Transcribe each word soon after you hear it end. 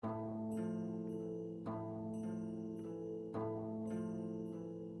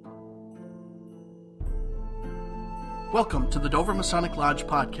Welcome to the Dover Masonic Lodge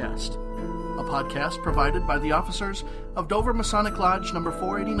podcast, a podcast provided by the officers of Dover Masonic Lodge number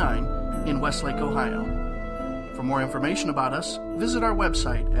 489 in Westlake, Ohio. For more information about us, visit our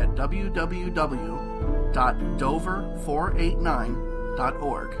website at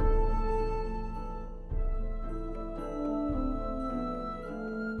www.dover489.org.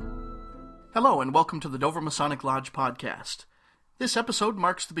 Hello and welcome to the Dover Masonic Lodge podcast. This episode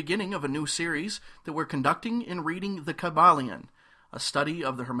marks the beginning of a new series that we're conducting in reading The Kybalion, a study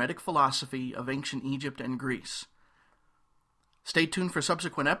of the Hermetic philosophy of ancient Egypt and Greece. Stay tuned for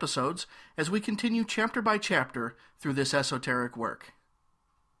subsequent episodes as we continue chapter by chapter through this esoteric work.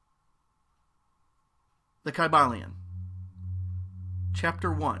 The Kybalion.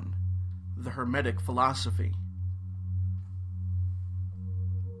 Chapter 1. The Hermetic Philosophy.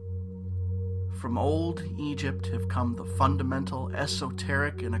 From old Egypt have come the fundamental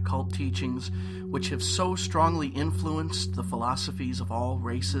esoteric and occult teachings which have so strongly influenced the philosophies of all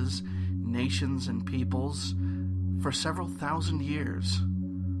races, nations, and peoples for several thousand years.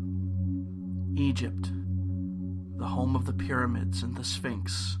 Egypt, the home of the pyramids and the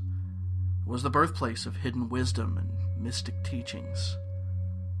Sphinx, was the birthplace of hidden wisdom and mystic teachings.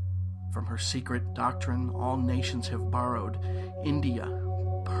 From her secret doctrine, all nations have borrowed: India,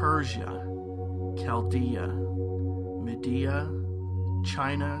 Persia, Chaldea, Media,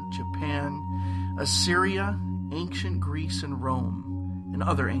 China, Japan, Assyria, ancient Greece, and Rome, and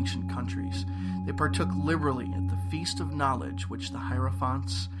other ancient countries. They partook liberally at the feast of knowledge which the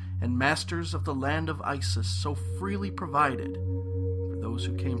Hierophants and masters of the land of Isis so freely provided for those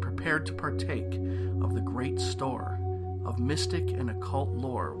who came prepared to partake of the great store of mystic and occult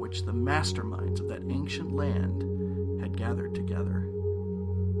lore which the masterminds of that ancient land had gathered together.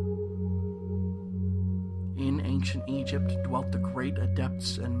 In ancient Egypt dwelt the great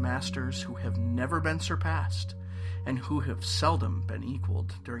adepts and masters who have never been surpassed, and who have seldom been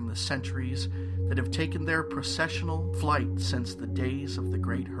equaled during the centuries that have taken their processional flight since the days of the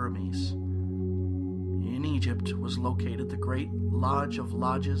great Hermes. In Egypt was located the great Lodge of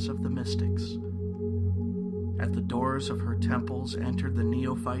Lodges of the Mystics. At the doors of her temples entered the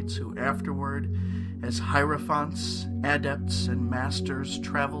neophytes who afterward, as hierophants, adepts, and masters,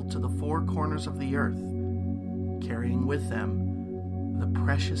 traveled to the four corners of the earth, carrying with them the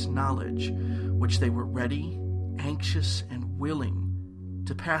precious knowledge which they were ready, anxious, and willing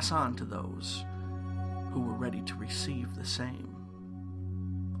to pass on to those who were ready to receive the same.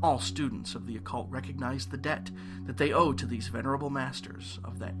 All students of the occult recognize the debt that they owe to these venerable masters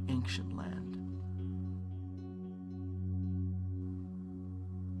of that ancient land.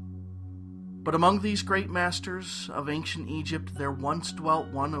 But among these great masters of ancient Egypt there once dwelt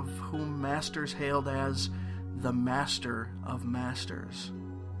one of whom masters hailed as the Master of Masters.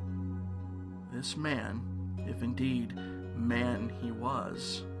 This man, if indeed man he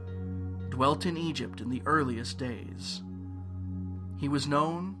was, dwelt in Egypt in the earliest days. He was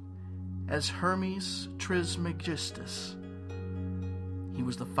known as Hermes Trismegistus. He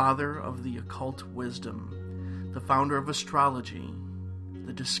was the father of the occult wisdom, the founder of astrology,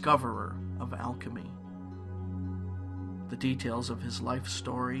 the discoverer of alchemy. The details of his life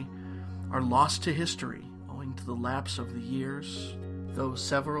story are lost to history owing to the lapse of the years, though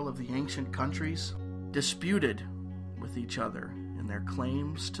several of the ancient countries disputed with each other in their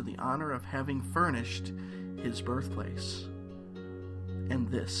claims to the honor of having furnished his birthplace, and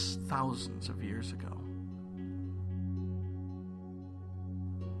this thousands of years ago.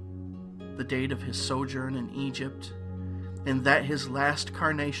 The date of his sojourn in Egypt, and that his last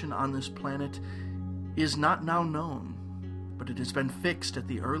carnation on this planet, is not now known, but it has been fixed at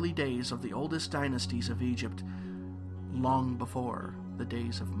the early days of the oldest dynasties of Egypt, long before the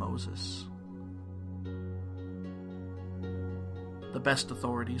days of Moses. The best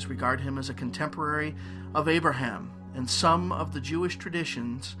authorities regard him as a contemporary of Abraham, and some of the Jewish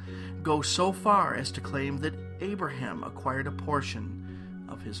traditions go so far as to claim that Abraham acquired a portion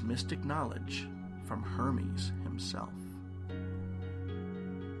of his mystic knowledge from Hermes himself.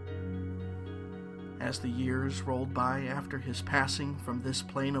 As the years rolled by after his passing from this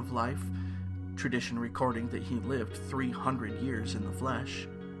plane of life, tradition recording that he lived 300 years in the flesh,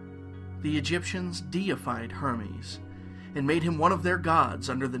 the Egyptians deified Hermes and made him one of their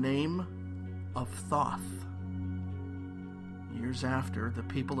gods under the name of Thoth. Years after, the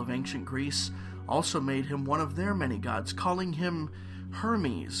people of ancient Greece also made him one of their many gods, calling him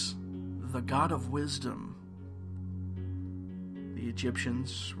Hermes, the god of wisdom. The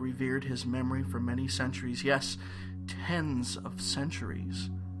Egyptians revered his memory for many centuries, yes, tens of centuries,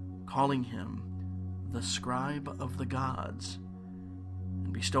 calling him the scribe of the gods,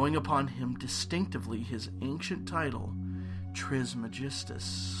 and bestowing upon him distinctively his ancient title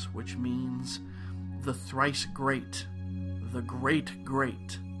Trismegistus, which means the thrice great, the great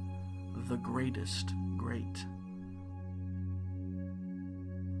great, the greatest great.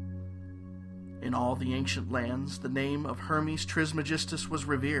 In all the ancient lands, the name of Hermes Trismegistus was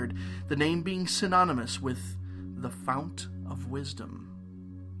revered, the name being synonymous with the fount of wisdom.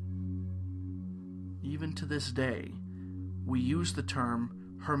 Even to this day, we use the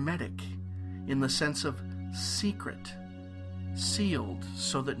term hermetic in the sense of secret, sealed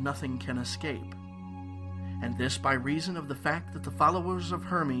so that nothing can escape. And this by reason of the fact that the followers of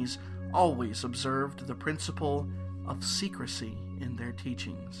Hermes always observed the principle of secrecy in their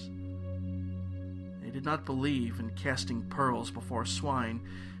teachings. They did not believe in casting pearls before swine,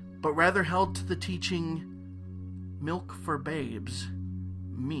 but rather held to the teaching, milk for babes,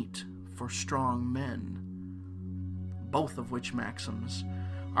 meat for strong men, both of which maxims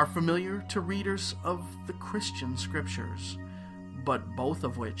are familiar to readers of the Christian scriptures, but both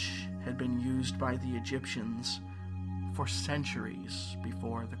of which had been used by the Egyptians for centuries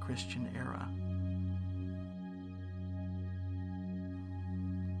before the Christian era.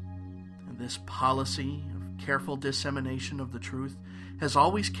 And this policy of careful dissemination of the truth has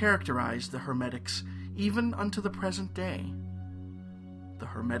always characterized the Hermetics even unto the present day. The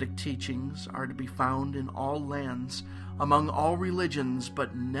Hermetic teachings are to be found in all lands, among all religions,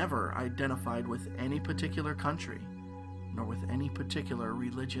 but never identified with any particular country, nor with any particular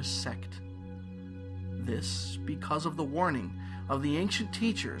religious sect. This because of the warning of the ancient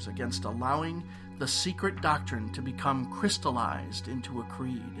teachers against allowing the secret doctrine to become crystallized into a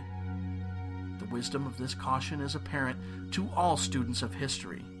creed. The wisdom of this caution is apparent to all students of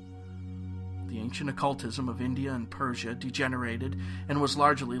history. The ancient occultism of India and Persia degenerated and was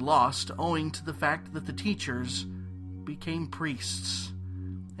largely lost owing to the fact that the teachers became priests,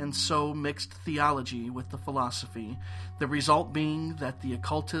 and so mixed theology with the philosophy, the result being that the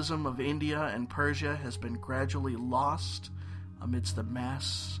occultism of India and Persia has been gradually lost amidst the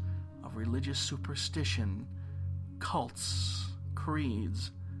mass of religious superstition, cults,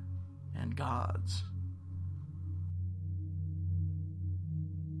 creeds, and gods.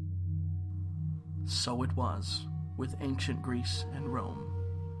 So it was with ancient Greece and Rome.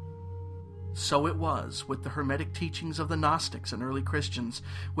 So it was with the Hermetic teachings of the Gnostics and early Christians,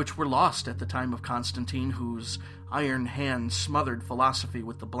 which were lost at the time of Constantine, whose iron hand smothered philosophy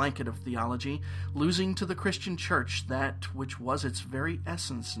with the blanket of theology, losing to the Christian Church that which was its very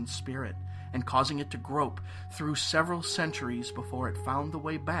essence and spirit, and causing it to grope through several centuries before it found the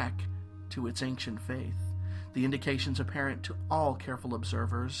way back to its ancient faith. The indications apparent to all careful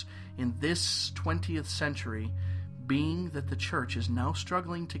observers in this 20th century being that the Church is now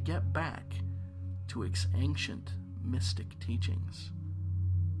struggling to get back to its ancient mystic teachings.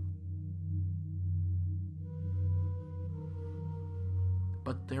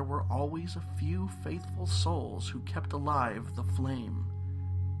 But there were always a few faithful souls who kept alive the flame,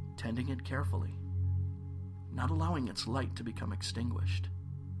 tending it carefully, not allowing its light to become extinguished.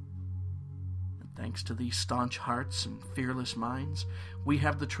 And thanks to these staunch hearts and fearless minds, we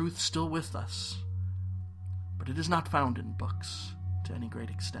have the truth still with us. But it is not found in books to any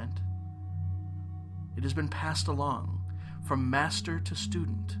great extent. It has been passed along from master to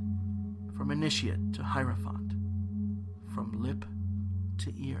student, from initiate to hierophant, from lip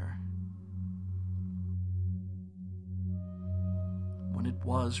to ear. When it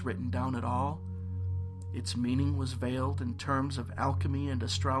was written down at all, its meaning was veiled in terms of alchemy and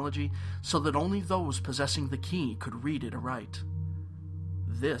astrology, so that only those possessing the key could read it aright.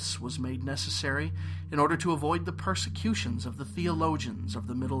 This was made necessary in order to avoid the persecutions of the theologians of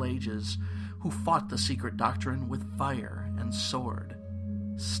the Middle Ages, who fought the secret doctrine with fire and sword,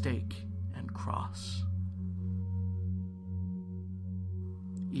 stake and cross.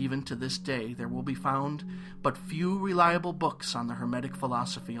 Even to this day there will be found but few reliable books on the Hermetic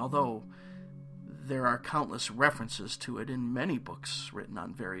philosophy, although there are countless references to it in many books written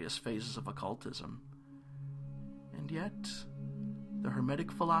on various phases of occultism. And yet, the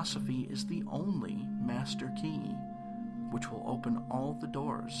Hermetic philosophy is the only master key which will open all the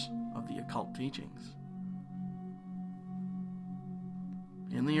doors of the occult teachings.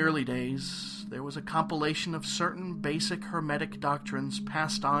 In the early days, there was a compilation of certain basic Hermetic doctrines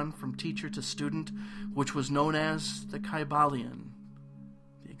passed on from teacher to student, which was known as the Kybalion,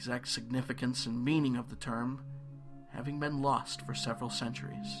 the exact significance and meaning of the term having been lost for several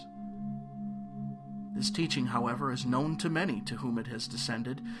centuries. This teaching, however, is known to many to whom it has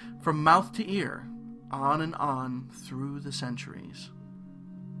descended, from mouth to ear, on and on through the centuries.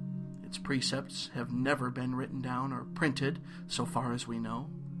 Its precepts have never been written down or printed, so far as we know.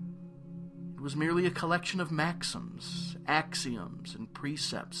 It It was merely a collection of maxims, axioms, and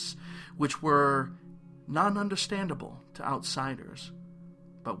precepts which were non-understandable to outsiders,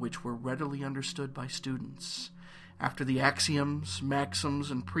 but which were readily understood by students after the axioms, maxims,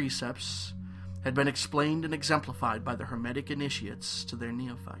 and precepts had been explained and exemplified by the Hermetic initiates to their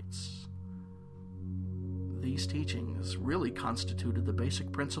neophytes. These teachings really constituted the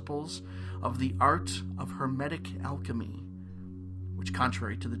basic principles of the art of Hermetic alchemy, which,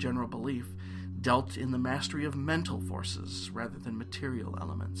 contrary to the general belief, dealt in the mastery of mental forces rather than material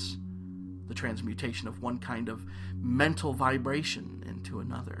elements, the transmutation of one kind of mental vibration into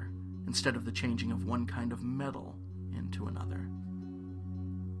another, instead of the changing of one kind of metal into another.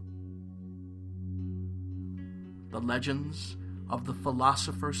 The legends of the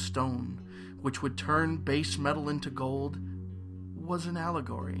Philosopher's Stone, which would turn base metal into gold, was an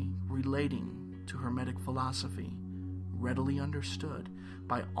allegory relating to Hermetic philosophy, readily understood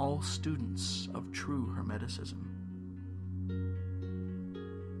by all students of true Hermeticism.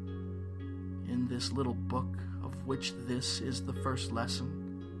 In this little book, of which this is the first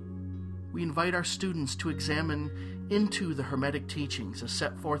lesson, we invite our students to examine into the Hermetic teachings as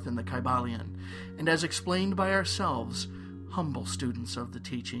set forth in the Kybalion, and as explained by ourselves, humble students of the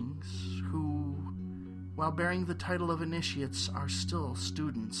teachings, who, while bearing the title of initiates, are still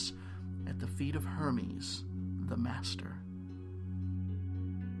students at the feet of Hermes, the Master.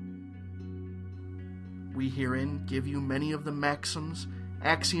 We herein give you many of the maxims,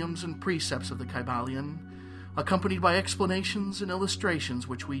 axioms, and precepts of the Kybalion, accompanied by explanations and illustrations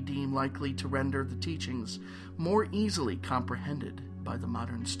which we deem likely to render the teachings more easily comprehended by the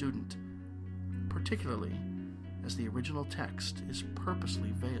modern student, particularly as the original text is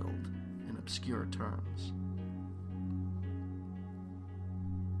purposely veiled in obscure terms.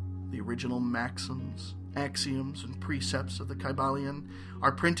 The original maxims, axioms, and precepts of the Kybalion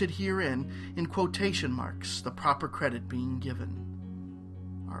are printed herein in quotation marks, the proper credit being given.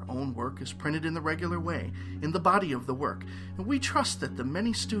 Our own work is printed in the regular way, in the body of the work, and we trust that the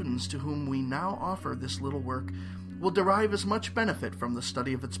many students to whom we now offer this little work will derive as much benefit from the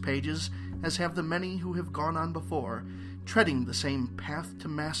study of its pages as have the many who have gone on before, treading the same path to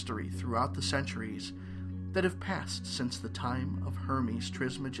mastery throughout the centuries that have passed since the time of Hermes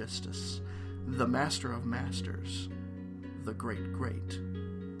Trismegistus, the Master of Masters, the Great.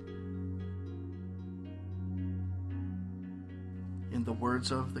 In the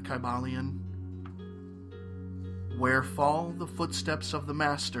words of the Kybalion, where fall the footsteps of the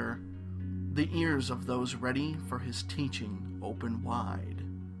Master, the ears of those ready for his teaching open wide.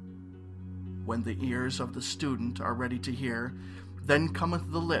 When the ears of the student are ready to hear, then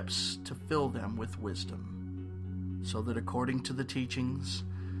cometh the lips to fill them with wisdom, so that according to the teachings,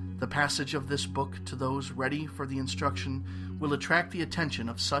 the passage of this book to those ready for the instruction will attract the attention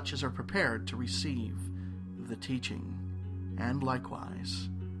of such as are prepared to receive the teaching. And likewise,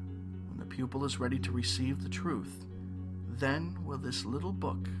 when the pupil is ready to receive the truth, then will this little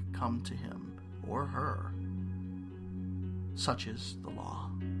book come to him or her. Such is the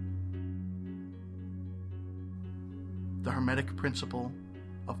law. The Hermetic principle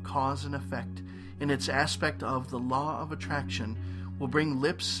of cause and effect in its aspect of the law of attraction will bring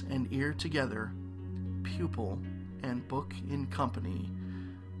lips and ear together, pupil and book in company.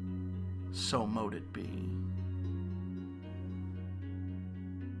 So mote it be.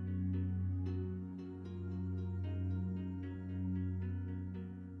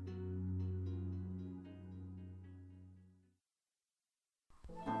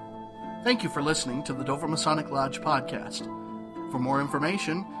 Thank you for listening to the Dover Masonic Lodge podcast. For more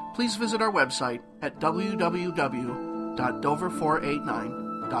information, please visit our website at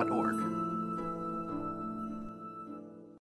www.dover489.org.